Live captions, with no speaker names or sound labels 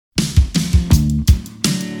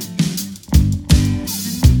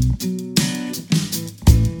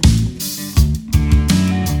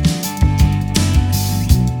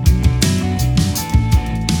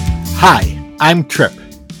Hi, I'm Trip.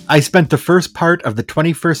 I spent the first part of the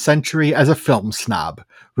 21st century as a film snob,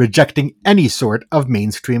 rejecting any sort of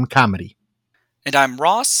mainstream comedy. And I'm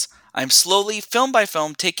Ross. I'm slowly, film by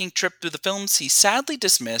film, taking Trip through the films he sadly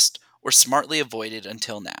dismissed or smartly avoided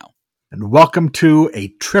until now. And welcome to A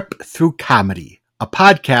Trip Through Comedy, a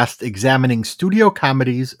podcast examining studio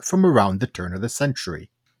comedies from around the turn of the century.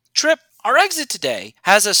 Trip, our exit today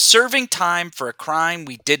has us serving time for a crime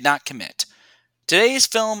we did not commit. Today's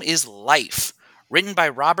film is Life, written by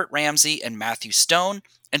Robert Ramsey and Matthew Stone,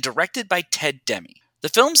 and directed by Ted Demme. The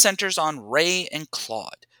film centers on Ray and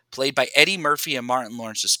Claude, played by Eddie Murphy and Martin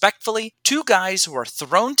Lawrence respectively, two guys who are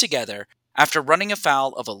thrown together after running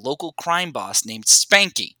afoul of a local crime boss named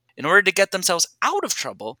Spanky. In order to get themselves out of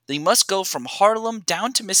trouble, they must go from Harlem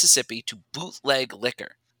down to Mississippi to bootleg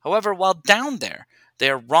liquor. However, while down there, they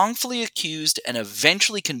are wrongfully accused and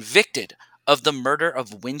eventually convicted of the murder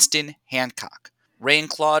of Winston Hancock. Ray and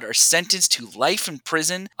Claude are sentenced to life in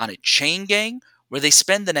prison on a chain gang where they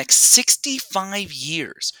spend the next 65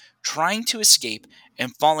 years trying to escape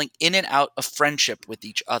and falling in and out of friendship with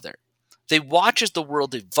each other. They watch as the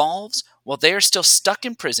world evolves while they are still stuck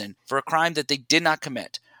in prison for a crime that they did not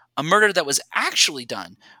commit, a murder that was actually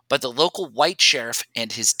done by the local white sheriff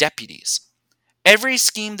and his deputies. Every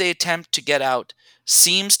scheme they attempt to get out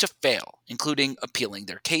seems to fail, including appealing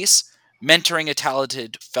their case, mentoring a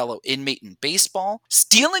talented fellow inmate in baseball,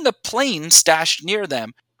 stealing a plane stashed near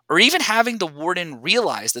them, or even having the warden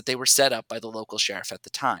realize that they were set up by the local sheriff at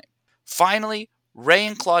the time. Finally, Ray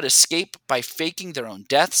and Claude escape by faking their own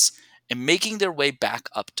deaths and making their way back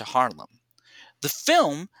up to Harlem. The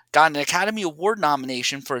film got an Academy Award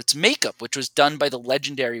nomination for its makeup, which was done by the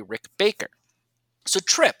legendary Rick Baker. So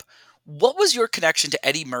Trip, what was your connection to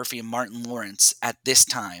Eddie Murphy and Martin Lawrence at this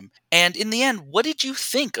time? And in the end, what did you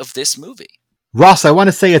think of this movie? Ross, I want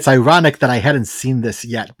to say it's ironic that I hadn't seen this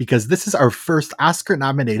yet because this is our first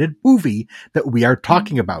Oscar-nominated movie that we are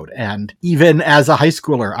talking about. And even as a high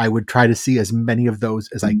schooler, I would try to see as many of those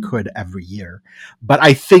as I could every year. But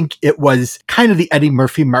I think it was kind of the Eddie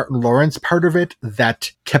Murphy, Martin Lawrence part of it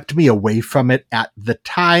that kept me away from it at the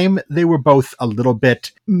time. They were both a little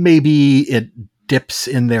bit, maybe it dips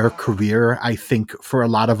in their career. I think for a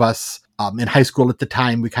lot of us in high school at the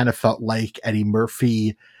time, we kind of felt like Eddie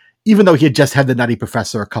Murphy, even though he had just had The Nutty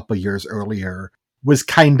Professor a couple years earlier, was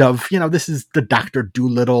kind of, this is the Dr.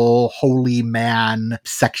 Dolittle, holy man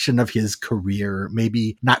section of his career.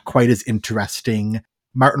 Maybe not quite as interesting.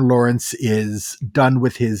 Martin Lawrence is done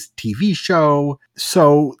with his TV show,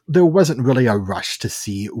 so there wasn't really a rush to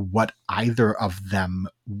see what either of them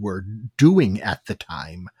were doing at the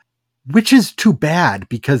time, which is too bad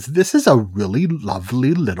because this is a really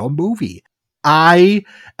lovely little movie. I,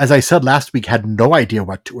 as I said last week, had no idea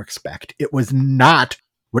what to expect. It was not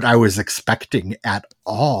what I was expecting at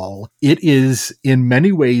all. It is in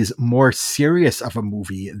many ways more serious of a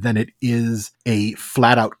movie than it is a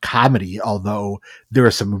flat out comedy, although there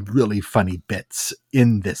are some really funny bits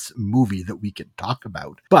in this movie that we can talk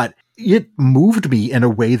about. But it moved me in a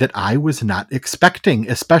way that I was not expecting,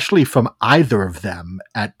 especially from either of them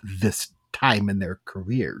at this time in their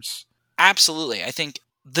careers. Absolutely. I think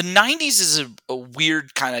the 90s is a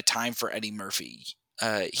weird kind of time for Eddie Murphy.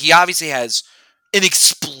 He obviously has an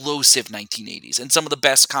explosive 1980s and some of the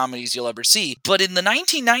best comedies you'll ever see. But in the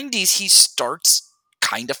 1990s, he starts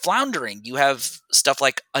kind of floundering. You have stuff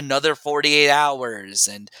like Another 48 Hours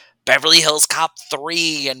and Beverly Hills Cop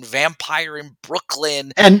 3 and Vampire in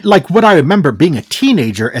Brooklyn. And what I remember being a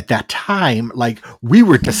teenager at that time, we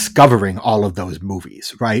were discovering all of those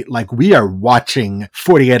movies, right? We are watching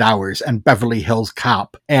 48 Hours and Beverly Hills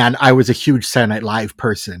Cop. And I was a huge Saturday Night Live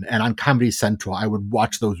person. And on Comedy Central, I would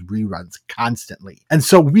watch those reruns constantly. And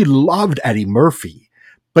so we loved Eddie Murphy,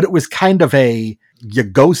 but it was kind of you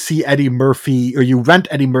go see Eddie Murphy, or you rent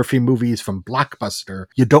Eddie Murphy movies from Blockbuster.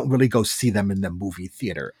 You don't really go see them in the movie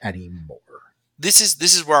theater anymore. This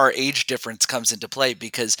is where our age difference comes into play,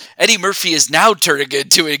 because Eddie Murphy is now turning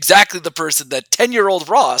into exactly the person that 10-year-old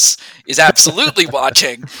Ross is absolutely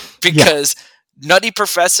watching, because Nutty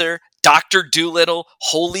Professor, Dr. Dolittle,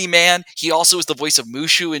 Holy Man, he also is the voice of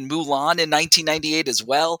Mushu in Mulan in 1998 as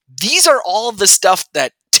well. These are all the stuff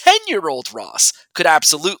that 10-year-old Ross could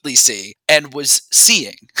absolutely see and was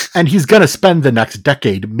seeing. And he's going to spend the next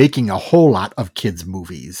decade making a whole lot of kids'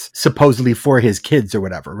 movies, supposedly for his kids or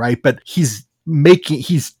whatever, right? But he's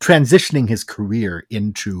transitioning his career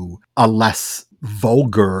into a less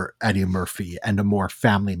vulgar Eddie Murphy and a more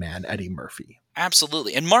family man Eddie Murphy.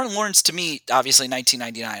 Absolutely. And Martin Lawrence, to me, obviously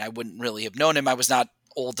 1999, I wouldn't really have known him. I was not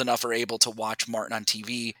old enough or able to watch Martin on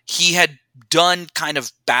TV, he had done kind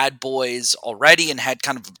of Bad Boys already and had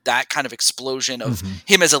kind of that kind of explosion of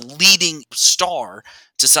him as a leading star,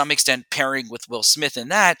 to some extent pairing with Will Smith in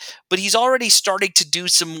that, but he's already starting to do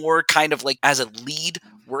some more kind of like as a lead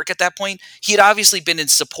work at that point. He had obviously been in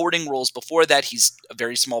supporting roles before that. He's a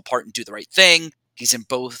very small part in Do the Right Thing. He's in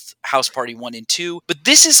both House Party 1 and 2. But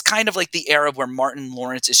this is kind of like the era where Martin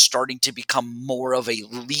Lawrence is starting to become more of a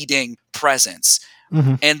leading presence.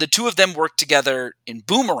 And the two of them work together in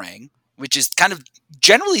Boomerang, which is kind of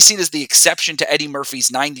generally seen as the exception to Eddie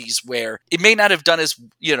Murphy's 90s, where it may not have done as,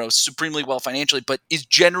 supremely well financially, but is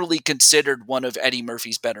generally considered one of Eddie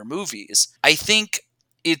Murphy's better movies. I think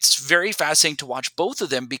it's very fascinating to watch both of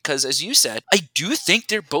them because, as you said, I do think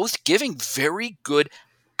they're both giving very good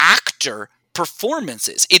actor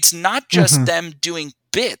performances. It's not just them doing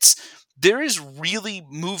bits. There is really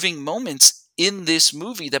moving moments in this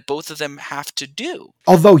movie that both of them have to do.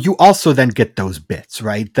 Although you also then get those bits,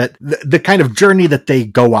 right? That the kind of journey that they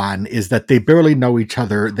go on is that they barely know each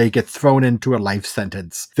other. They get thrown into a life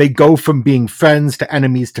sentence. They go from being friends to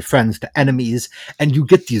enemies to friends to enemies. And you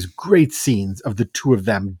get these great scenes of the two of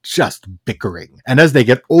them just bickering. And as they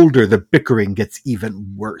get older, the bickering gets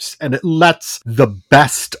even worse. And it lets the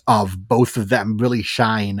best of both of them really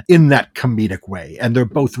shine in that comedic way. And they're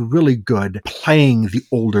both really good playing the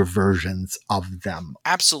older versions of them.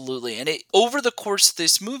 Absolutely. And over the course of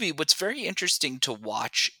this movie, what's very interesting to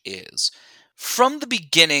watch is from the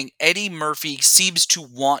beginning, Eddie Murphy seems to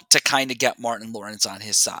want to kind of get Martin Lawrence on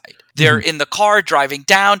his side. They're in the car driving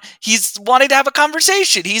down. He's wanting to have a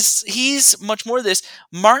conversation. He's much more this.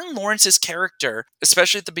 Martin Lawrence's character,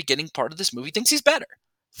 especially at the beginning part of this movie, thinks he's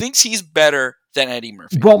better than Eddie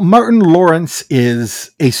Murphy. Well, Martin Lawrence is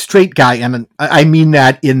a straight guy, and I mean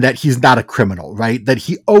that in that he's not a criminal, right? That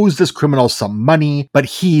he owes this criminal some money, but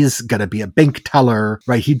he's gonna be a bank teller,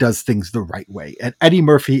 right? He does things the right way. And Eddie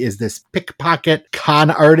Murphy is this pickpocket con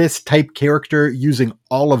artist type character using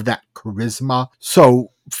all of that charisma.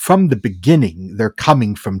 So from the beginning, they're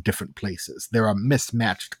coming from different places. They're a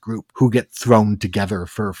mismatched group who get thrown together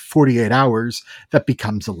for 48 hours that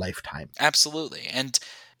becomes a lifetime. Absolutely. And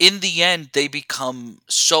in the end, they become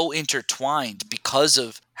so intertwined because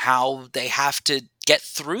of how they have to get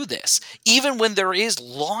through this. Even when there is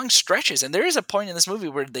long stretches, and there is a point in this movie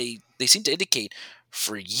where they seem to indicate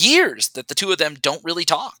for years that the two of them don't really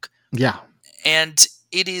talk. Yeah. And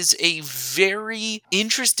it is a very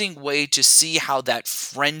interesting way to see how that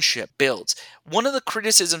friendship builds. One of the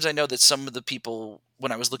criticisms I know that some of the people,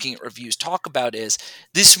 when I was looking at reviews, talk about is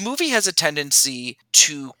this movie has a tendency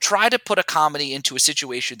to try to put a comedy into a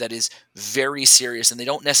situation that is very serious, and they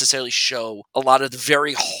don't necessarily show a lot of the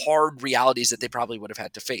very hard realities that they probably would have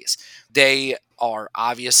had to face. They are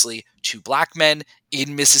obviously two black men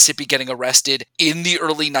in Mississippi getting arrested in the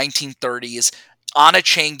early 1930s. On a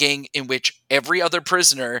chain gang in which every other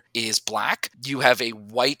prisoner is black. You have a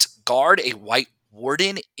white guard, a white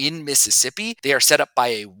warden in Mississippi. They are set up by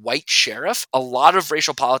a white sheriff. A lot of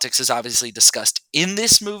racial politics is obviously discussed in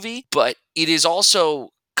this movie, but it is also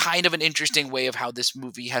kind of an interesting way of how this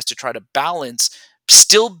movie has to try to balance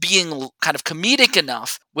still being kind of comedic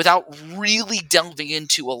enough without really delving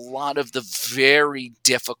into a lot of the very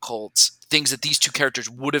difficult things that these two characters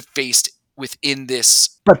would have faced within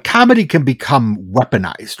this. But comedy can become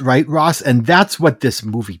weaponized, right, Ross? And that's what this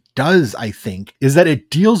movie does, I think, is that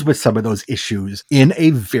it deals with some of those issues in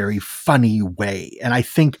a very funny way. And I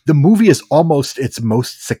think the movie is almost its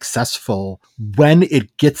most successful when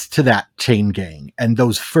it gets to that chain gang and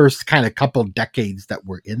those first kind of couple decades that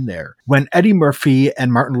were in there, when Eddie Murphy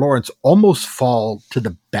and Martin Lawrence almost fall to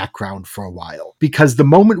the background for a while. Because the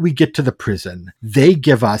moment we get to the prison, they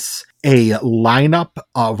give us a lineup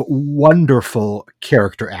of wonderful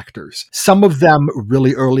character actors. Some of them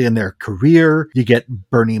really early in their career. You get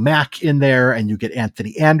Bernie Mac in there and you get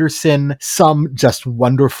Anthony Anderson. Some just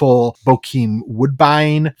wonderful Bokeem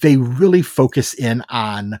Woodbine. They really focus in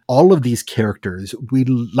on all of these characters.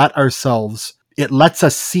 It lets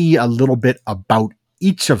us see a little bit about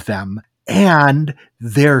each of them and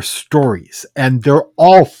their stories. And they're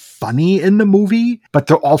all funny in the movie, but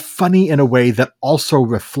they're all funny in a way that also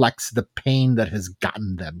reflects the pain that has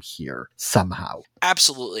gotten them here somehow.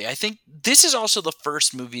 Absolutely. I think this is also the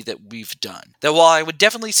first movie that we've done that, while I would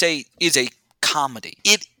definitely say is a comedy,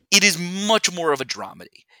 it is much more of a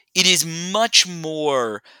dramedy. It is much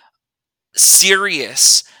more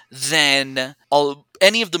serious than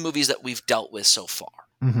any of the movies that we've dealt with so far.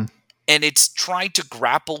 Mm-hmm. And it's trying to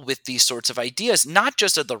grapple with these sorts of ideas, not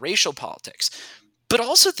just of the racial politics, but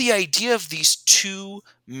also the idea of these two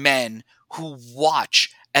men who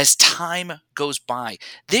watch as time goes by.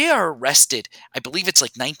 They are arrested, I believe it's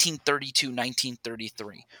like 1932,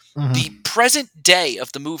 1933. Mhm. The present day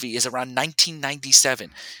of the movie is around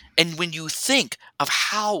 1997. And when you think of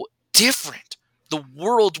how different the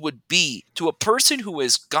world would be to a person who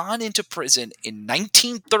has gone into prison in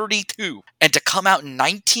 1932 and to come out in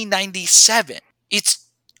 1997, it's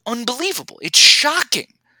unbelievable. It's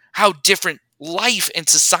shocking how different life and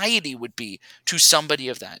society would be to somebody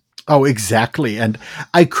of that. Oh, exactly. And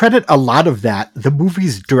I credit a lot of that. The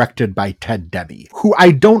movie's directed by Ted Demme, who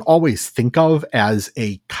I don't always think of as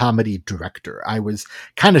a comedy director. I was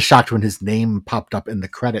kind of shocked when his name popped up in the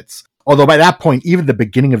credits. Although by that point, even the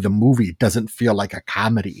beginning of the movie doesn't feel like a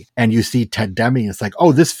comedy. And you see Ted Demme, it's like,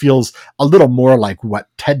 oh, this feels a little more like what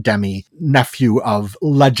Ted Demme, nephew of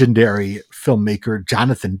legendary filmmaker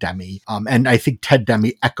Jonathan Demme. And I think Ted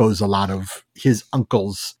Demme echoes a lot of his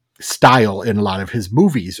uncle's style in a lot of his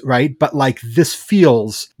movies, right? But like this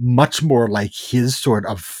feels much more like his sort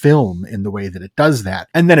of film in the way that it does that.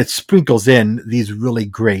 And then it sprinkles in these really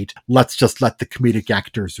great, let's just let the comedic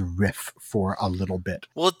actors riff for a little bit.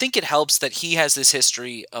 Well, I think it helps that he has this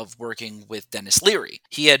history of working with Denis Leary.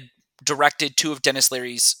 He had directed two of Denis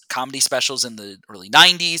Leary's comedy specials in the early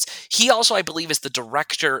 90s. He also, I believe, is the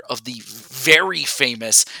director of the very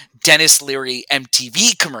famous Denis Leary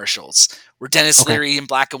MTV commercials, where Denis Leary in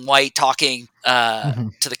black and white talking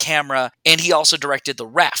to the camera. And he also directed The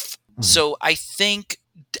Ref. So I think,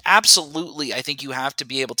 absolutely, I think you have to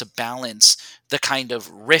be able to balance the kind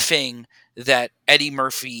of riffing that Eddie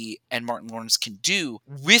Murphy and Martin Lawrence can do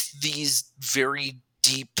with these very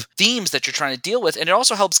deep themes that you're trying to deal with. And it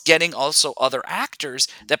also helps getting also other actors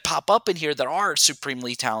that pop up in here that are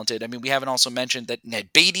supremely talented. I mean, we haven't also mentioned that Ned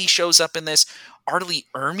Beatty shows up in this. Arlie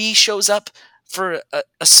Ermey shows up for a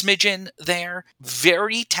smidgen there.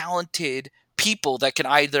 Very talented people that can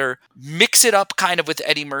either mix it up kind of with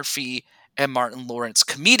Eddie Murphy and Martin Lawrence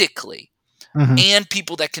comedically, and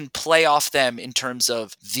people that can play off them in terms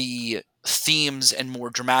of the themes and more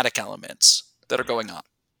dramatic elements that are going on.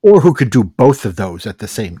 Or who could do both of those at the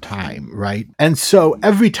same time, right? And so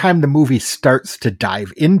every time the movie starts to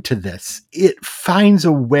dive into this, it finds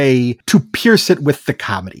a way to pierce it with the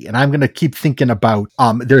comedy. And I'm going to keep thinking about,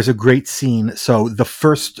 there's a great scene. So the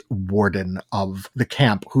first warden of the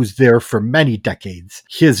camp, who's there for many decades,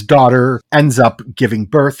 his daughter ends up giving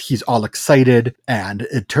birth. He's all excited, and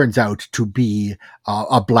it turns out to be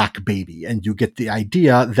a black baby. And you get the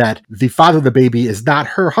idea that the father of the baby is not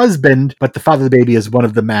her husband, but the father of the baby is one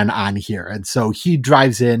of the men on here. And so he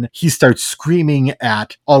drives in, he starts screaming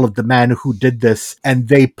at all of the men who did this, and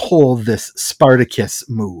they pull this Spartacus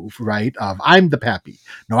move, right? Of, I'm the pappy.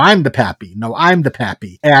 No, I'm the pappy. No, I'm the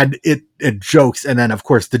pappy. And it jokes. And then, of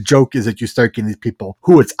course, the joke is that you start getting these people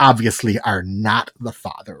who it's obviously are not the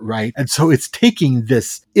father, right? And so it's taking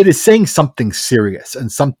this, it is saying something serious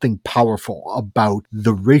and something powerful about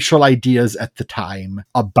the racial ideas at the time,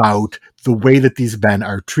 about the way that these men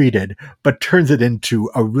are treated, but turns it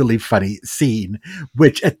into a really funny scene,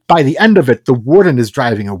 which by the end of it, the warden is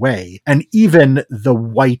driving away. And even the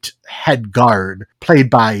white head guard,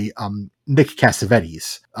 played by Nick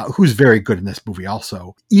Cassavetes, who's very good in this movie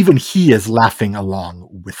also, even he is laughing along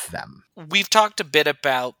with them. We've talked a bit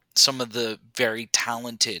about some of the very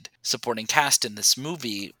talented supporting cast in this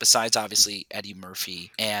movie, besides obviously Eddie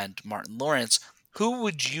Murphy and Martin Lawrence. Who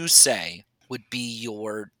would you say would be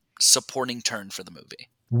your supporting turn for the movie?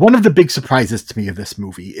 One of the big surprises to me of this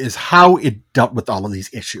movie is how it dealt with all of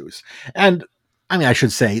these issues. And I mean, I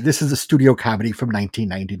should say, this is a studio comedy from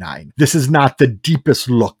 1999. This is not the deepest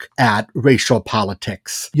look at racial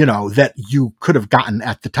politics, that you could have gotten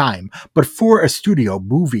at the time. But for a studio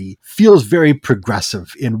movie, feels very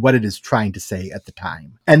progressive in what it is trying to say at the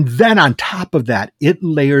time. And then on top of that, it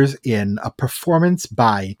layers in a performance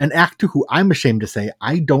by an actor who I'm ashamed to say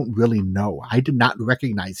I don't really know. I did not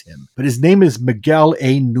recognize him. But his name is Miguel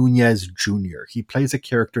A. Nunez Jr. He plays a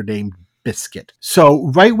character named Biscuit.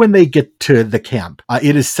 So right when they get to the camp,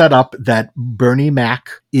 it is set up that Bernie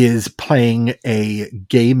Mac is playing a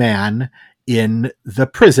gay man in the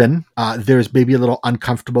prison. There's maybe a little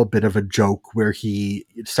uncomfortable bit of a joke where he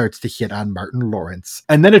starts to hit on Martin Lawrence.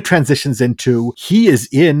 And then it transitions into he is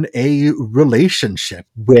in a relationship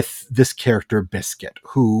with this character Biscuit,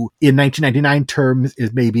 who in 1999 terms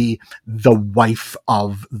is maybe the wife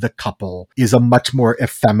of the couple, is a much more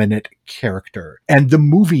effeminate character. And the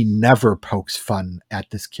movie never pokes fun at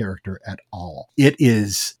this character at all. It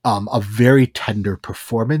is a very tender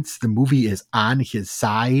performance. The movie is on his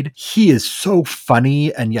side. He is so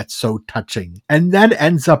funny and yet so touching. And then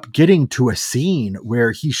ends up getting to a scene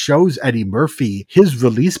where he shows Eddie Murphy his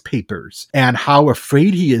release papers and how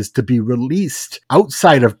afraid he is to be released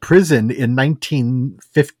outside of prison in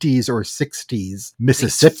 1950s or 60s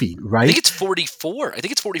Mississippi, right? I think it's 44. I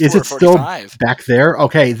think it's 44 is it or 45. Still back there?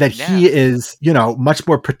 Okay, that Yeah. he is, much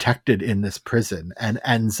more protected in this prison and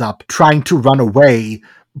ends up trying to run away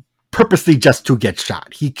purposely just to get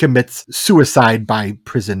shot. He commits suicide by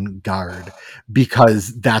prison guard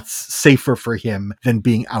because that's safer for him than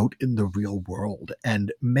being out in the real world.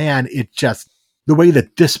 And man, the way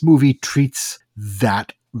that this movie treats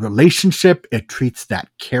that relationship, it treats that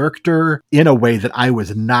character in a way that I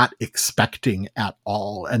was not expecting at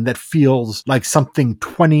all. And that feels like something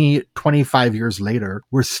 20, 25 years later,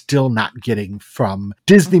 we're still not getting from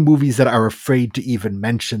Disney movies that are afraid to even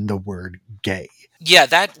mention the word gay. Yeah,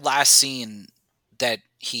 that last scene that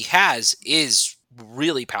he has is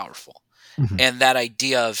really powerful. Mm-hmm. And that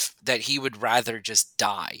idea of that he would rather just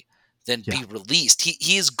die than be released.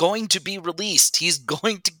 He is going to be released. He's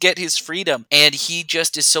going to get his freedom. And he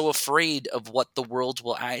just is so afraid of what the world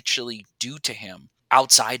will actually do to him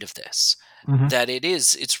outside of this. Mm-hmm. That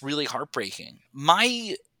it's really heartbreaking.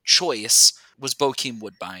 My choice was Bokeem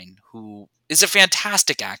Woodbine, who is a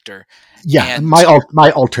fantastic actor. Yeah, and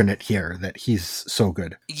my alternate here, that he's so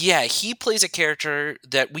good. Yeah, he plays a character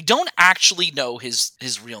that we don't actually know his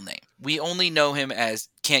real name. We only know him as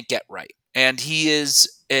Can't Get Right. And he is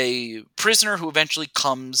a prisoner who eventually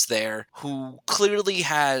comes there, who clearly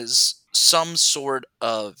has some sort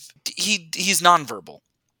of... He's nonverbal.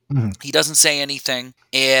 Mm-hmm. He doesn't say anything.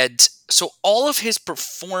 And so all of his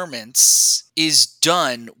performance is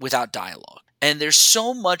done without dialogue. And there's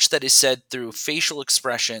so much that is said through facial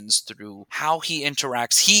expressions, through how he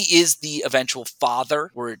interacts. He is the eventual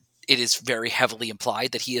father, where it is very heavily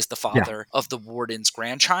implied that he is the father of the warden's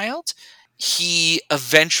grandchild. He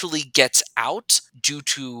eventually gets out due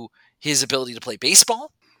to his ability to play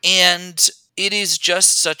baseball. And it is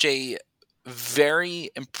just such a very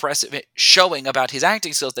impressive showing about his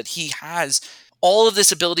acting skills that he has all of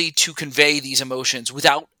this ability to convey these emotions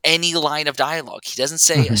without any line of dialogue. He doesn't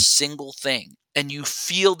say a single thing. And you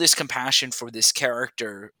feel this compassion for this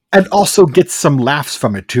character. And also gets some laughs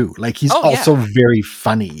from it too. Like he's also very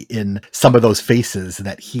funny in some of those faces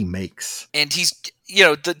that he makes. And he's,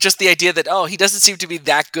 just the idea that, he doesn't seem to be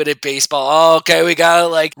that good at baseball. Oh, okay, we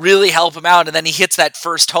gotta really help him out. And then he hits that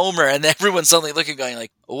first homer and everyone's suddenly looking going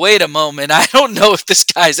like, wait a moment, I don't know if this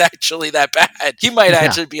guy's actually that bad. He might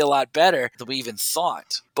actually be a lot better than we even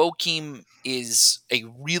thought. Bokeem is a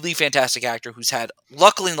really fantastic actor who's had,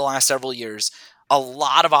 luckily in the last several years, a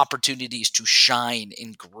lot of opportunities to shine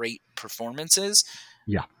in great performances.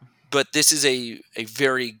 Yeah. But this is a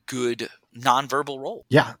very good nonverbal role.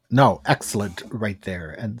 Yeah, no, excellent right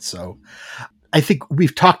there. And so I think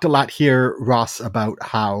we've talked a lot here, Ross, about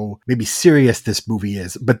how maybe serious this movie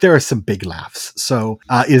is, but there are some big laughs. So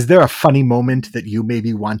is there a funny moment that you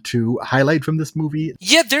maybe want to highlight from this movie?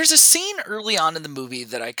 Yeah, there's a scene early on in the movie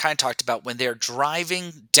that I kind of talked about when they're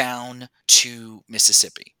driving down to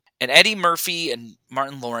Mississippi. And Eddie Murphy and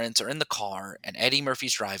Martin Lawrence are in the car, and Eddie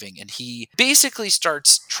Murphy's driving, and he basically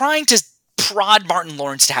starts trying to prod Martin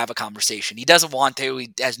Lawrence to have a conversation. He doesn't want to.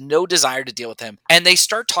 He has no desire to deal with him. And they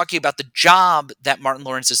start talking about the job that Martin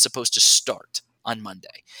Lawrence is supposed to start on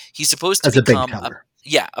Monday. He's supposed to become a bank teller.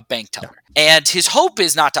 Yeah. And his hope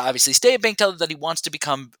is not to obviously stay a bank teller, that he wants to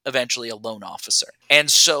become eventually a loan officer. And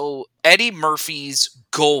so Eddie Murphy's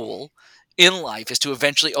goal in life is to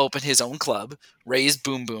eventually open his own club, Ray's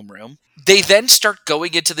Boom Boom Room. They then start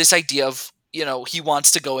going into this idea of, he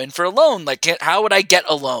wants to go in for a loan. Like, how would I get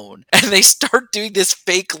a loan? And they start doing this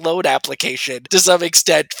fake loan application to some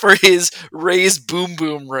extent for his Ray's Boom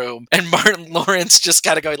Boom Room. And Martin Lawrence just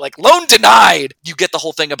kind of going like, loan denied! You get the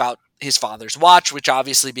whole thing about his father's watch, which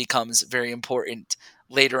obviously becomes very important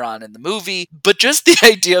later on in the movie. But just the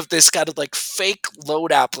idea of this kind of fake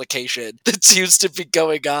loan application that seems to be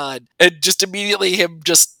going on, and just immediately him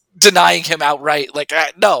just denying him outright,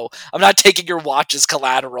 no, I'm not taking your watch as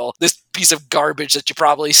collateral. This piece of garbage that you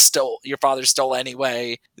probably your father stole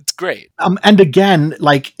anyway. It's great. And again,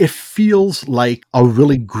 it feels like a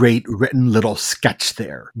really great written little sketch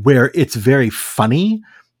there, where it's very funny,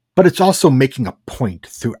 but it's also making a point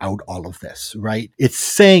throughout all of this, right? It's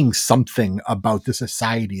saying something about the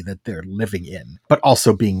society that they're living in, but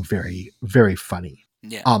also being very, very funny.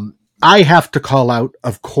 Yeah. I have to call out,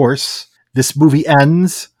 of course, this movie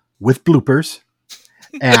ends with bloopers.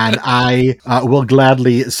 And I will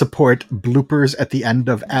gladly support bloopers at the end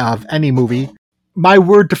of any movie. My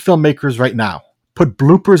word to filmmakers right now, put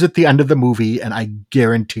bloopers at the end of the movie and I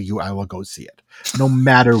guarantee you I will go see it, no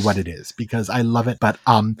matter what it is, because I love it. But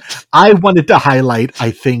I wanted to highlight,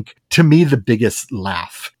 I think, to me, the biggest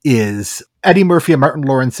laugh is Eddie Murphy and Martin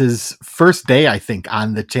Lawrence's first day, I think,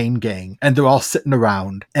 on the Chain Gang, and they're all sitting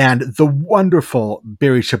around, and the wonderful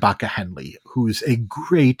Barry Shabaka Henley, who's a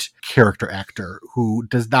great character actor who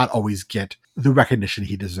does not always get the recognition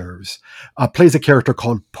he deserves, plays a character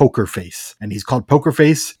called Poker Face, and he's called Poker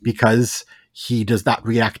Face because he does not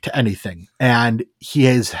react to anything. And he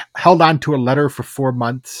has held on to a letter for 4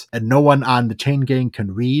 months and no one on the Chain Gang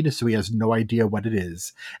can read, so he has no idea what it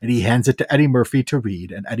is. And he hands it to Eddie Murphy to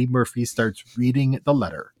read, and Eddie Murphy starts reading the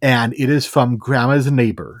letter. And it is from Grandma's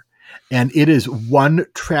neighbor. And it is one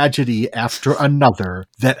tragedy after another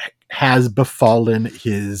that has befallen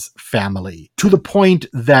his family, to the point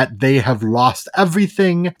that they have lost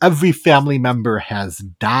everything. Every family member has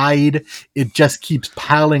died. It just keeps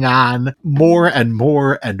piling on more and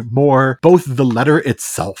more and more. Both the letter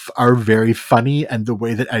itself are very funny and the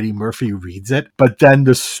way that Eddie Murphy reads it, but then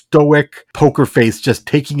the stoic Poker Face just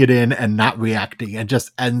taking it in and not reacting, and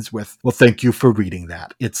just ends with, well, thank you for reading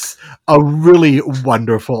that. It's a really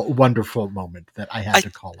wonderful, wonderful moment that I had to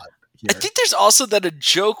call out. I think there's also then a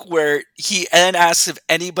joke where he then asks if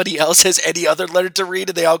anybody else has any other letter to read,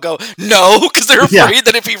 and they all go, no, because they're afraid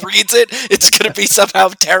that if he reads it, it's going to be somehow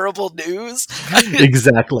terrible news.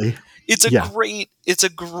 Exactly. It's a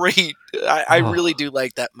great, I really do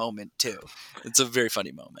like that moment too. It's a very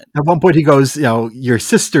funny moment. At one point he goes, your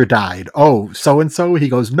sister died. Oh, so-and-so? He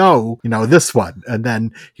goes, no, this one. And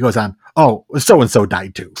then he goes on, oh, so-and-so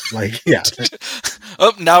died too. Like, yeah.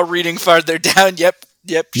 Oh, now reading farther down.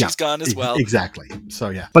 Yep, she's gone as well. Exactly. So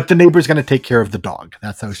yeah, but the neighbor's going to take care of the dog.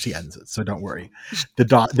 That's how she ends it. So don't worry, the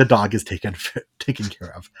dog is taken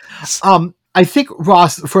care of. I think,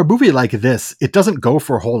 Ross, for a movie like this, it doesn't go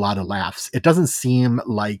for a whole lot of laughs. It doesn't seem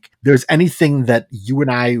like there's anything that you and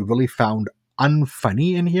I really found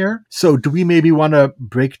unfunny in here. So do we maybe want to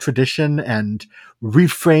break tradition and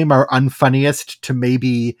reframe our unfunniest to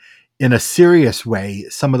maybe, in a serious way,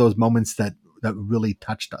 some of those moments that really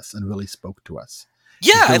touched us and really spoke to us?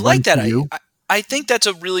 Yeah, I like that. I think that's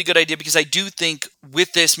a really good idea, because I do think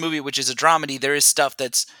with this movie, which is a dramedy, there is stuff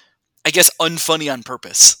that's, I guess, unfunny on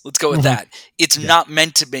purpose. Let's go with that. It's not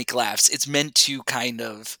meant to make laughs. It's meant to kind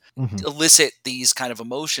of elicit these kind of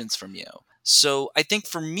emotions from you. So I think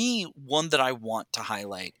for me, one that I want to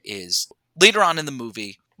highlight is later on in the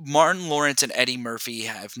movie, Martin Lawrence and Eddie Murphy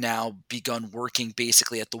have now begun working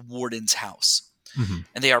basically at the warden's house.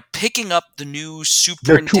 And they are picking up the new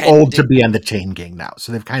superintendent. They're too old to be on the Chain Gang now,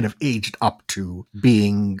 so they've kind of aged up to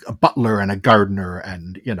being a butler and a gardener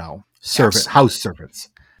and, house servants.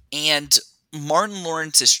 And Martin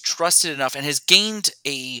Lawrence is trusted enough and has gained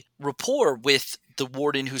a rapport with the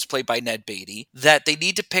warden, who's played by Ned Beatty, that they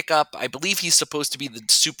need to pick up, I believe he's supposed to be the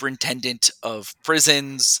superintendent of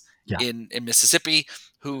prisons in Mississippi,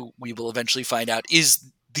 who we will eventually find out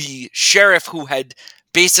is the sheriff who had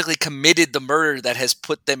basically committed the murder that has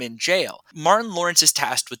put them in jail. Martin Lawrence is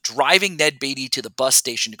tasked with driving Ned Beatty to the bus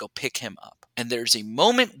station to go pick him up. And there's a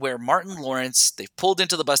moment where Martin Lawrence, they've pulled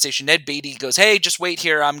into the bus station, Ned Beatty goes, hey, just wait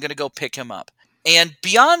here, I'm going to go pick him up. And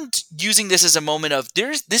beyond using this as a moment of,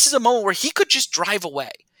 this is a moment where he could just drive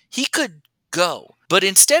away. He could go. But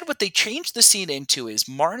instead, what they changed the scene into is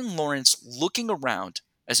Martin Lawrence looking around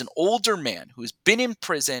as an older man who's been in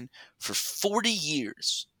prison for 40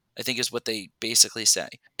 years, I think is what they basically say,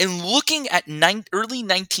 and looking at early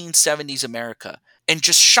 1970s America and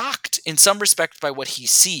just shocked in some respect by what he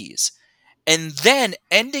sees, and then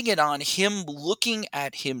ending it on him looking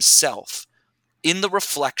at himself in the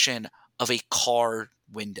reflection of a car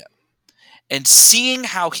window and seeing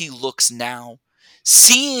how he looks now,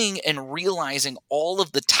 seeing and realizing all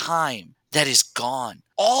of the time that is gone,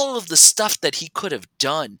 all of the stuff that he could have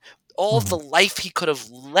done, all of the life he could have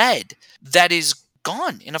led that is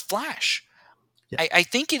gone in a flash. Yeah. I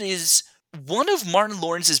think it is one of Martin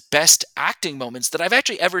Lawrence's best acting moments that I've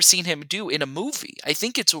actually ever seen him do in a movie. I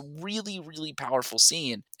think it's a really, really powerful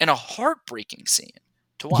scene and a heartbreaking scene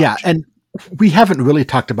to watch. Yeah, and we haven't really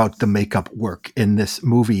talked about the makeup work in this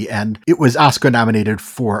movie, and it was Oscar nominated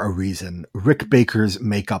for a reason. Rick Baker's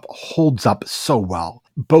makeup holds up so well.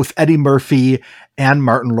 Both Eddie Murphy and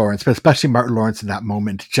Martin Lawrence, but especially Martin Lawrence in that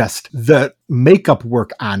moment, just the makeup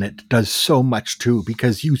work on it does so much too,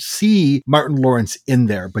 because you see Martin Lawrence in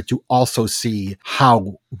there, but you also see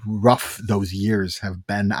how rough those years have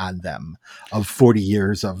been on them, of 40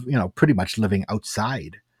 years of, pretty much living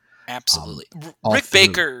outside. Absolutely. Rick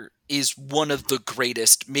Baker is one of the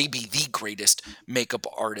greatest, maybe the greatest makeup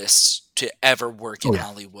artists to ever work in Oh, yeah.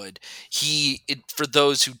 Hollywood. For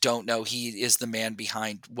those who don't know, he is the man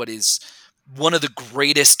behind what is one of the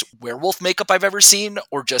greatest werewolf makeup I've ever seen,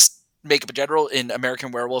 or just makeup in general, in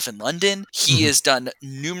American Werewolf in London. He has done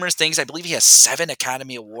numerous things. I believe he has 7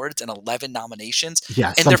 Academy Awards and 11 nominations.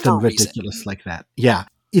 Yeah, and they're for something a reason. ridiculous like that. Yeah.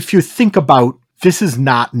 If you think about, this is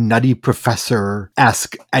not Nutty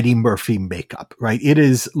Professor-esque Eddie Murphy makeup, right? It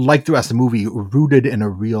is, like the rest of the movie, rooted in a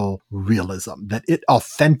real realism, that it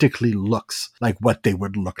authentically looks like what they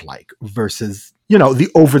would look like versus, you know, the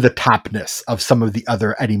over-the-topness of some of the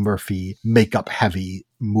other Eddie Murphy makeup-heavy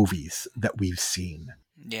movies that we've seen.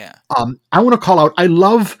 Yeah. I want to call out, I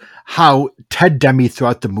love how Ted Demme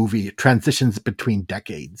throughout the movie transitions between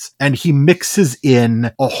decades, and he mixes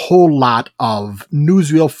in a whole lot of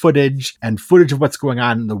newsreel footage and footage of what's going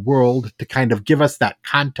on in the world to kind of give us that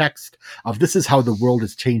context of this is how the world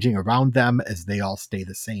is changing around them as they all stay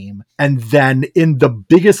the same. And then in the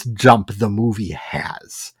biggest jump the movie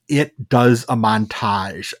has, it does a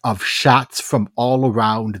montage of shots from all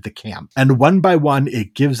around the camp. And one by one,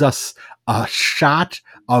 it gives us a shot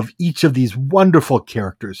of each of these wonderful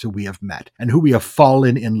characters who we have met and who we have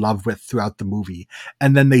fallen in love with throughout the movie.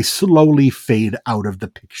 And then they slowly fade out of the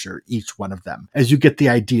picture, each one of them, as you get the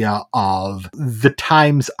idea of the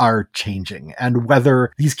times are changing and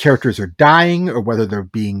whether these characters are dying or whether they're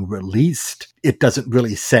being released. It doesn't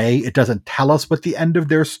really say. It doesn't tell us what the end of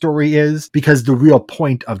their story is, because the real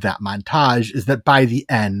point of that montage is that by the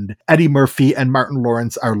end, Eddie Murphy and Martin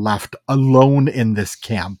Lawrence are left alone in this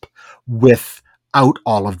camp without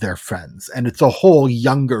all of their friends. And it's a whole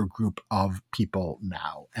younger group of people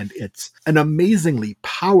now. And it's an amazingly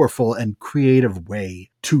powerful and creative way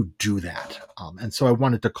to do that. And so I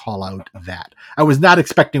wanted to call out that. I was not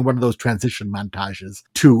expecting one of those transition montages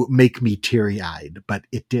to make me teary-eyed, but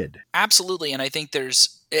it did. Absolutely. And I think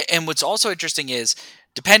and what's also interesting is,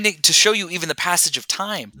 depending, to show you even the passage of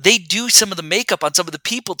time, they do some of the makeup on some of the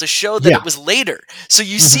people to show that it was later. So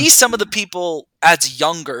you see some of the people as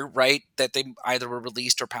younger, right? That they either were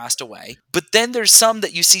released or passed away. But then there's some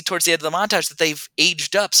that you see towards the end of the montage that they've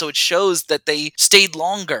aged up. So it shows that they stayed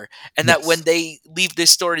longer and that when they leave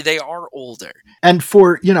this story, they are older. And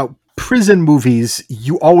for, you know, prison movies,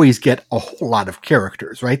 you always get a whole lot of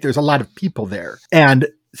characters, right? There's a lot of people there. And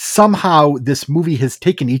somehow this movie has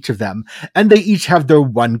taken each of them and they each have their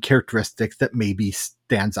one characteristic that maybe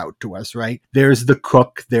stands out to us, right? There's the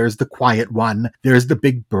cook, there's the quiet one, there's the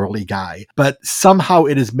big burly guy, but somehow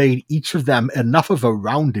it has made each of them enough of a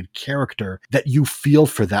rounded character that you feel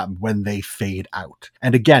for them when they fade out.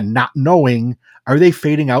 And again, not knowing, are they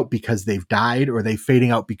fading out because they've died or are they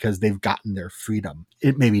fading out because they've gotten their freedom?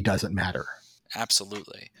 It maybe doesn't matter.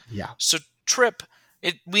 Absolutely. Yeah. So Trip,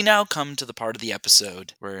 we now come to the part of the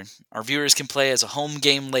episode where our viewers can play as a home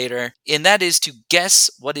game later, and that is to guess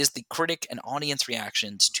what is the critic and audience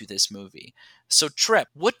reactions to this movie. So Trip,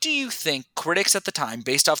 what do you think critics at the time,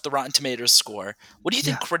 based off the Rotten Tomatoes score, what do you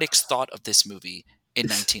think critics thought of this movie in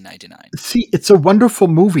 1999? See, it's a wonderful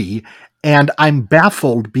movie, and I'm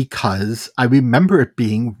baffled because I remember it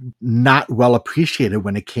being not well appreciated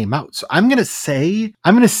when it came out. So I'm going to say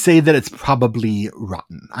that it's probably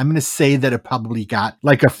rotten. I'm going to say that it probably got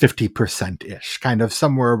like a 50%-ish, kind of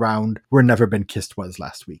somewhere around where Never Been Kissed was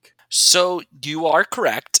last week. So you are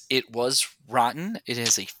correct. It was rotten. It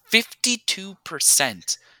is a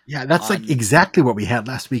 52%. Yeah, that's like exactly what we had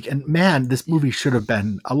last week. And man, this movie should have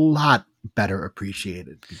been a lot better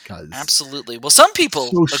appreciated because... Absolutely. Well, some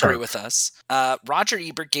people agree with us. Roger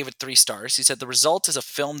Ebert gave it 3 stars. He said the result is a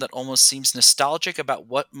film that almost seems nostalgic about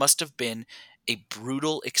what must have been a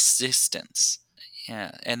brutal existence.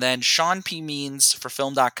 Yeah. And then Sean P. Means for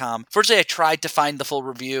film.com. Fortunately, I tried to find the full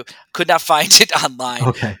review. Could not find it online.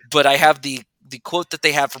 Okay. But I have the quote that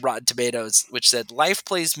they have from Rotten Tomatoes, which said, "Life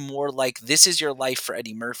plays more like This Is Your Life for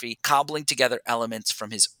Eddie Murphy, cobbling together elements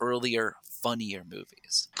from his earlier, funnier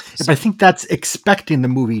movies." So, but I think that's expecting the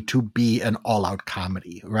movie to be an all-out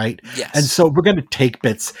comedy, right? Yes. And so we're going to take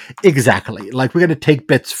bits, exactly. Like we're going to take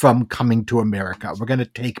bits from Coming to America. We're going to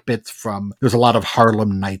take bits from, there's a lot of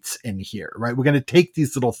Harlem Nights in here, right? We're going to take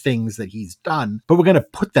these little things that he's done, but we're going to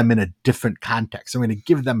put them in a different context. We're going to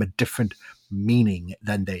give them a different meaning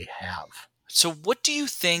than they have. So what do you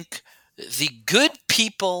think the good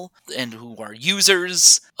people and who are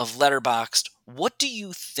users of Letterboxd, what do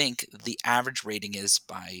you think the average rating is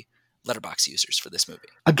by Letterboxd users for this movie?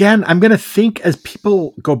 Again, I'm going to think as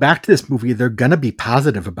people go back to this movie, they're going to be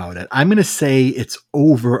positive about it. I'm going to say it's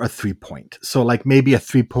over a 3 point. So like maybe a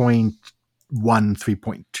 3.1,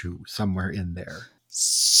 3.2, somewhere in there.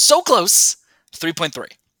 So close. 3.3.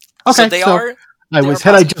 Okay, So they are I was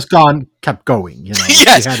had I just kept going,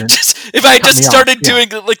 Yes, if I just started doing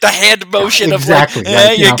like the hand motion of like,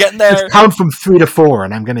 you're getting there. Just count from 3 to 4,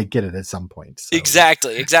 and I'm going to get it at some point. So.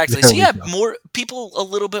 Exactly. So yeah, more people a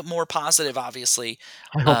little bit more positive, obviously.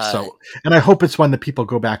 I hope so, and I hope it's one that people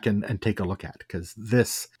go back and take a look at, because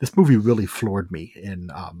this movie really floored me in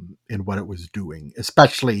what it was doing,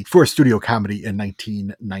 especially for a studio comedy in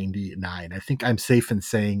 1999. I think I'm safe in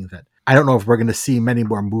saying that I don't know if we're going to see many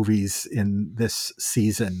more movies in this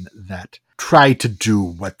season that try to do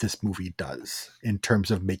what this movie does in terms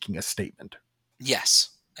of making a statement. Yes,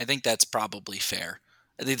 I think that's probably fair.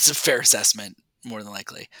 I think it's a fair assessment, more than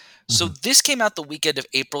likely. Mm-hmm. So this came out the weekend of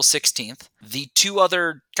April 16th. The two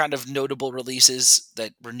other kind of notable releases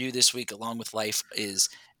that were new this week along with Life is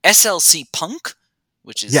SLC Punk,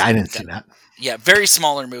 which is... Yeah, I didn't see that. Yeah, very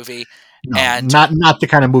smaller movie. No, and not the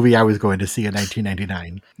kind of movie I was going to see in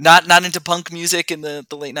 1999. Not into punk music in the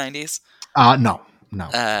late 90s? No.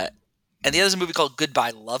 And the other is a movie called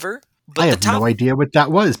Goodbye Lover. But I have no idea what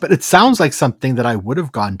that was, but it sounds like something that I would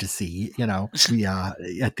have gone to see,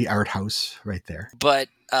 at the art house right there. But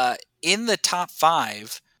in the top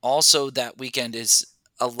 5, also that weekend, is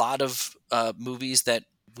a lot of movies that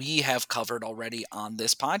we have covered already on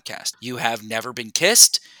this podcast. You have Never Been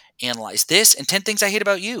Kissed, Analyze This, and 10 Things I Hate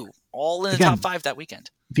About You, all in the top 5 that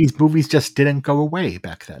weekend. These movies just didn't go away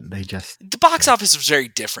back then. The box office was very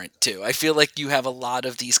different too. I feel like you have a lot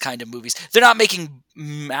of these kind of movies. They're not making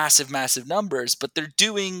massive numbers, but they're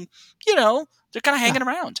doing, they're kind of hanging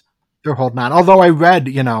around. They're holding on. Although I read,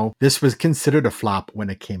 this was considered a flop when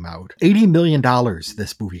it came out. $80 million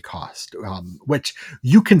this movie cost, which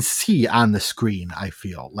you can see on the screen. I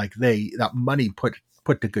feel like that money put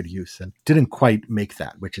to good use and didn't quite make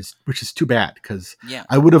that, which is too bad, because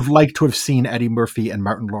I would have liked to have seen Eddie Murphy and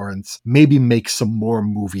Martin Lawrence maybe make some more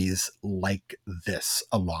movies like this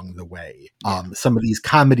along the way. Some of these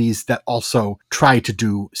comedies that also try to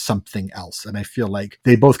do something else. And I feel like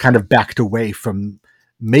they both kind of backed away from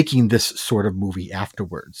making this sort of movie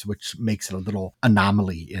afterwards, which makes it a little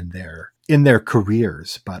anomaly in their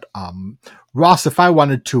careers. But Ross, if I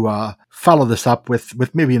wanted to follow this up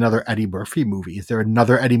with maybe another Eddie Murphy movie, is there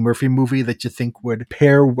another Eddie Murphy movie that you think would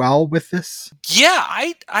pair well with this? Yeah,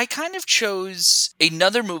 I kind of chose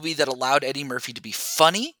another movie that allowed Eddie Murphy to be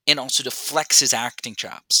funny and also to flex his acting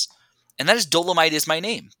chops. And that is Dolomite Is My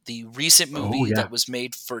Name, the recent movie that was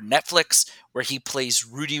made for Netflix, where he plays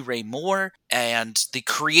Rudy Ray Moore, and the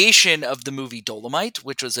creation of the movie Dolomite,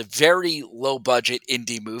 which was a very low-budget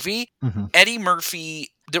indie movie. Mm-hmm. Eddie Murphy,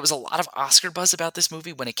 there was a lot of Oscar buzz about this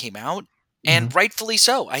movie when it came out, and rightfully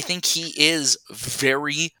so. I think he is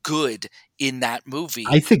very good in that movie.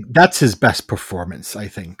 I think that's his best performance, I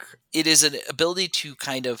think. It is an ability to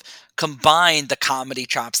kind of combine the comedy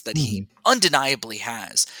chops that he undeniably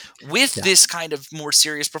has with this kind of more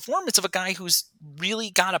serious performance of a guy who's really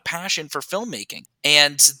got a passion for filmmaking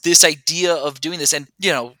and this idea of doing this. And,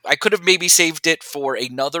 I could have maybe saved it for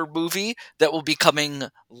another movie that will be coming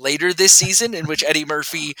later this season in which Eddie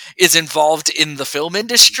Murphy is involved in the film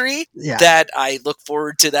industry. That I look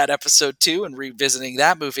forward to that episode too and revisiting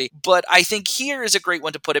that movie. But I think here is a great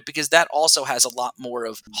one to put it, because that also has a lot more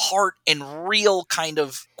of heart and real kind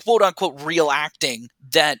of quote unquote real acting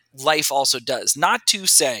that Life also does. Not to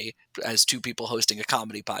say, as two people hosting a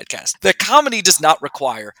comedy podcast, that comedy does not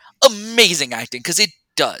require amazing acting, because it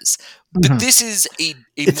does. But this is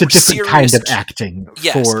it's a different kind of acting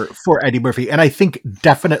for Eddie Murphy. And I think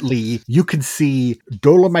definitely you can see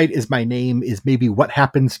Dolomite Is My Name is maybe what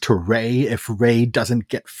happens to Ray if Ray doesn't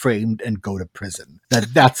get framed and go to prison.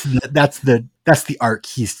 That's the arc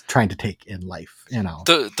he's trying to take in life.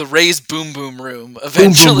 The Ray's Boom Boom Room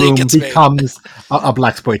eventually becomes a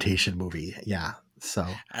blaxploitation movie. Yeah. So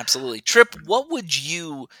absolutely. Trip, what would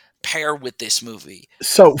you pair with this movie?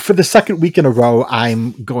 So for the second week in a row,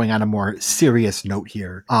 I'm going on a more serious note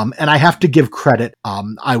here. And I have to give credit.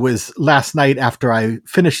 I was last night after I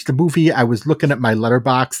finished the movie, I was looking at my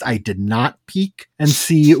Letterboxd. I did not peek and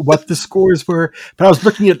see what the scores were, but I was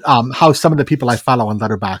looking at how some of the people I follow on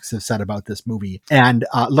Letterboxd have said about this movie. And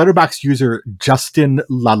Letterboxd user Justin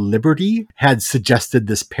La Liberty had suggested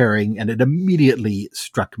this pairing, and it immediately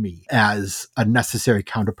struck me as a necessary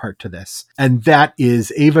counterpart to this. And that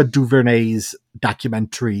is Ava DuVernay's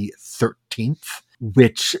documentary 13th,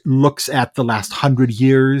 which looks at the last 100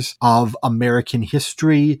 years of American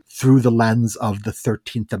history through the lens of the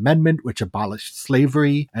 13th Amendment, which abolished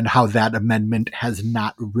slavery, and how that amendment has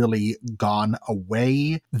not really gone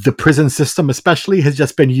away. The prison system especially has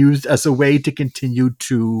just been used as a way to continue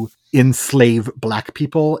to enslave Black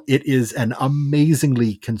people. It is an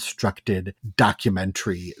amazingly constructed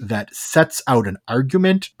documentary that sets out an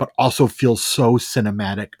argument, but also feels so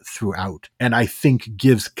cinematic throughout. And I think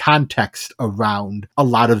gives context around a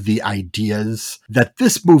lot of the ideas that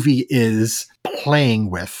this movie is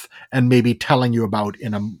playing with and maybe telling you about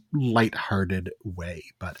in a lighthearted way.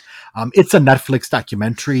 But it's a Netflix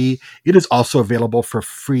documentary. It is also available for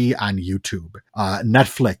free on YouTube.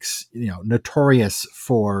 Netflix, notorious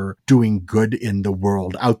for doing good in the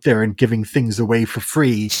world out there and giving things away for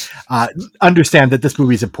free, understand that this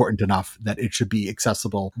movie is important enough that it should be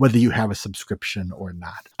accessible whether you have a subscription or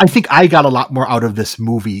not. I think I got a lot more out of this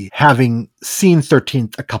movie having seen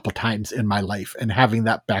 13th a couple times in my life and having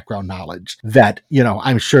that background knowledge that,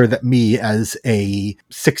 I'm sure that me as a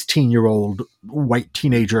 16-year-old white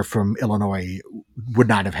teenager from Illinois would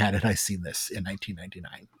not have had I seen this in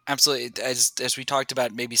 1999. Absolutely. As we talked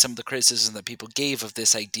about, maybe some of the criticism that people gave of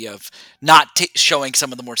this idea of not showing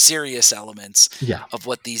some of the more serious elements of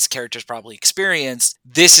what these characters probably experienced.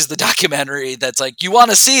 This is the documentary that's like, you want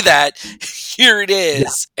to see that? Here it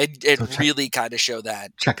is. Yeah. And really kind of show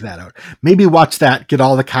that. Check that out. Maybe watch that, get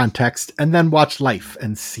all the context, and then watch Life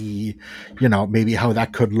and see, maybe how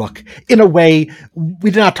that could look in a way.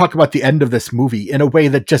 We did not talk about the end of this movie in a way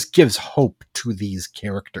that just gives hope to these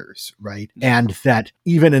characters, right? And that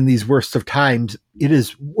even in these worst of times, it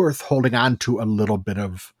is worth holding on to a little bit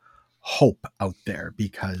of hope out there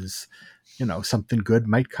because, something good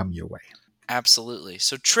might come your way. Absolutely.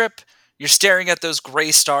 So Trip, you're staring at those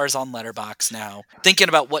gray stars on Letterboxd now, thinking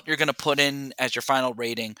about what you're going to put in as your final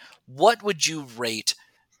rating. What would you rate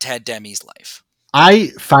Ted Demme's Life? I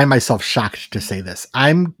find myself shocked to say this.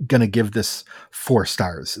 I'm going to give this 4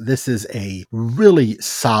 stars. This is a really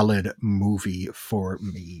solid movie for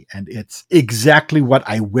me. And it's exactly what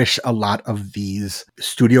I wish a lot of these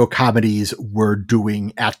studio comedies were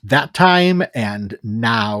doing at that time and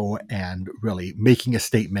now, and really making a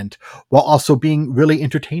statement while also being really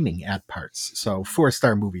entertaining at parts. So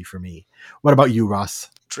 4-star movie for me. What about you, Ross?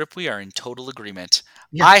 Trip, we are in total agreement.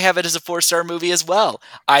 Yeah. I have it as a 4-star movie as well.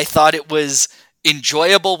 I thought it was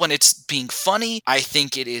enjoyable when it's being funny. I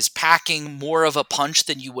think it is packing more of a punch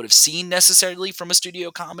than you would have seen necessarily from a studio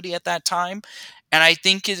comedy at that time. And I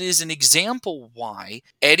think it is an example why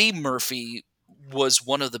Eddie Murphy was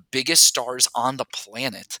one of the biggest stars on the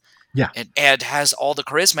planet. Yeah. And has all the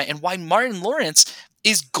charisma, and why Martin Lawrence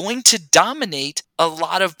is going to dominate a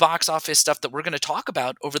lot of box office stuff that we're going to talk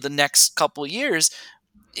about over the next couple of years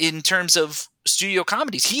in terms of studio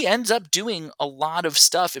comedies. He ends up doing a lot of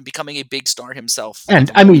stuff and becoming a big star himself. And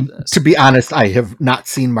I mean, to be honest, I have not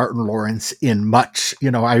seen Martin Lawrence in much.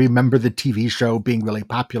 I remember the TV show being really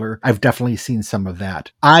popular. I've definitely seen some of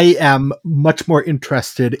that. I am much more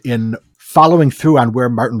interested in following through on where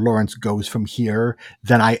Martin Lawrence goes from here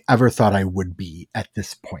than I ever thought I would be at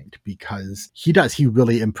this point, because he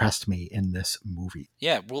really impressed me in this movie.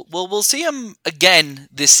 Yeah, we'll see him again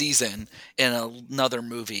this season in another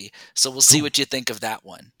movie, so we'll see what you think of that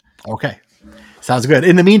one. Okay, sounds good.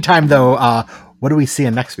 In the meantime, though, what do we see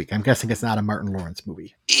in next week? I'm guessing it's not a Martin Lawrence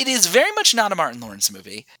movie. It is very much not a Martin Lawrence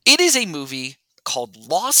movie. It is a movie called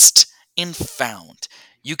Lost and Found.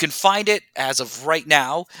 You can find it as of right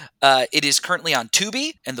now. It is currently on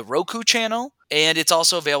Tubi and the Roku channel, and it's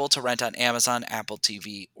also available to rent on Amazon, Apple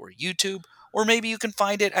TV, or YouTube. Or maybe you can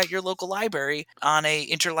find it at your local library on a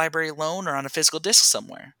interlibrary loan or on a physical disc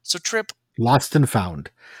somewhere. So Trip. Lost and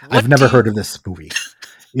Found. I've never heard of this movie.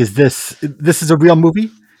 Is this is a real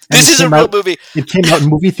movie? This is a real movie. It came out in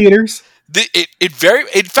movie theaters?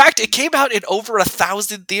 In fact, it came out in over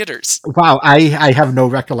 1,000 theaters. Wow, I have no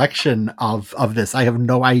recollection of this. I have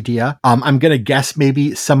no idea. I'm gonna guess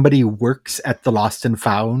maybe somebody works at the Lost and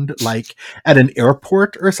Found, like at an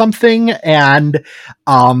airport or something, and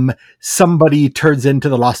somebody turns into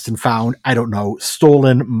the Lost and Found, I don't know,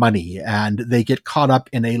 stolen money, and they get caught up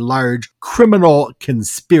in a large criminal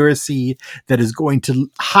conspiracy that is going to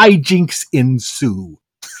hijinks ensue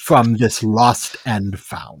from this Lost and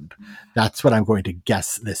Found. That's what I'm going to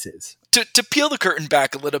guess this is. To peel the curtain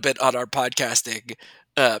back a little bit on our podcasting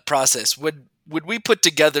process, would we put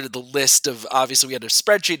together the list of, obviously we had a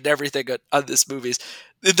spreadsheet and everything on this movies,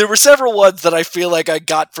 there were several ones that I feel like I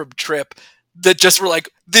got from Trip that just were like,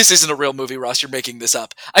 this isn't a real movie, Ross, you're making this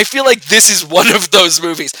up. I feel like this is one of those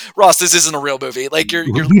movies. Ross, this isn't a real movie. Like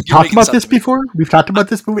We've talked about this before? We've talked about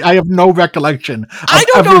this movie? I have no recollection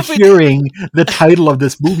of ever hearing the title of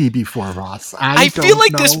this movie before, Ross. I feel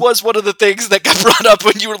like this was one of the things that got brought up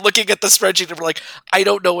when you were looking at the spreadsheet and were like, I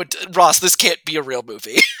don't know Ross, this can't be a real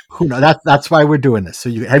movie. Who knows? That's why we're doing this.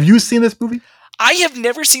 So have you seen this movie? I have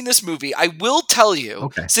never seen this movie. I will tell you,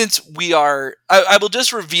 since I will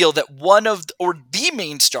just reveal that the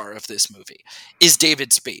main star of this movie is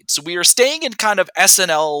David Spade. So we are staying in kind of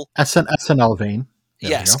SNL vein.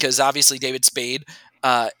 Yes, because obviously David Spade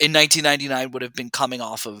in 1999 would have been coming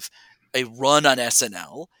off of a run on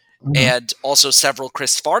SNL. Mm-hmm. And also several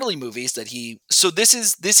Chris Farley movies so this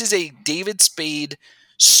is a David Spade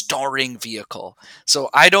starring vehicle.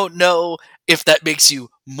 So I don't know if that makes you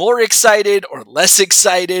more excited or less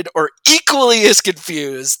excited or equally as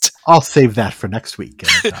confused. I'll save that for next week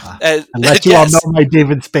and let you all know my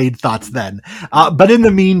David Spade thoughts then. But in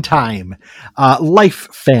the meantime, Life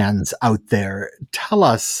fans out there, tell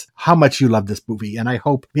us how much you love this movie. And I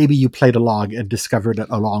hope maybe you played along and discovered it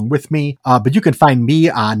along with me. But you can find me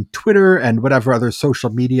on Twitter and whatever other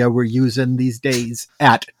social media we're using these days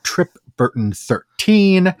at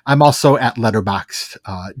TripBurton13. I'm also at Letterboxd,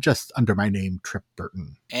 just under my name, Trip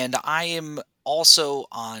Burton. And I am also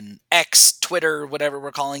on X, Twitter, whatever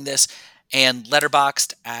we're calling this, and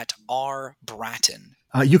Letterboxd at R Bratton.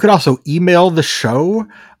 You can also email the show.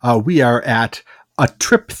 We are at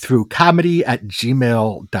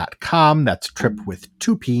atripthroughcomedy@gmail.com. That's trip with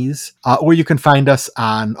 2 P's. Or you can find us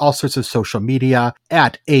on all sorts of social media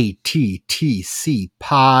at ATTC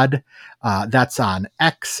Pod. That's on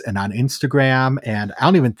X and on Instagram. And I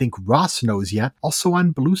don't even think Ross knows yet. Also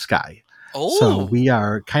on Blue Sky. Oh. So we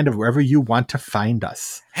are kind of wherever you want to find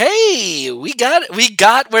us. Hey, we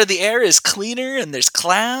got where the air is cleaner and there's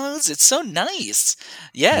clouds. It's so nice.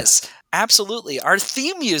 Yes, absolutely. Our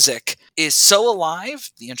theme music is So Alive,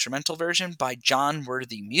 the instrumental version by John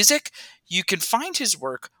Worthy Music. You can find his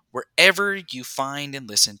work wherever you find and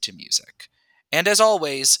listen to music. And as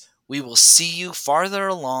always, we will see you farther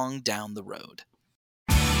along down the road.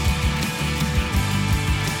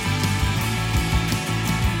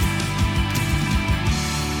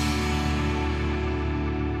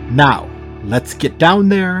 Now, let's get down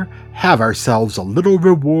there, have ourselves a little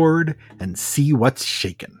reward, and see what's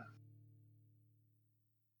shaking.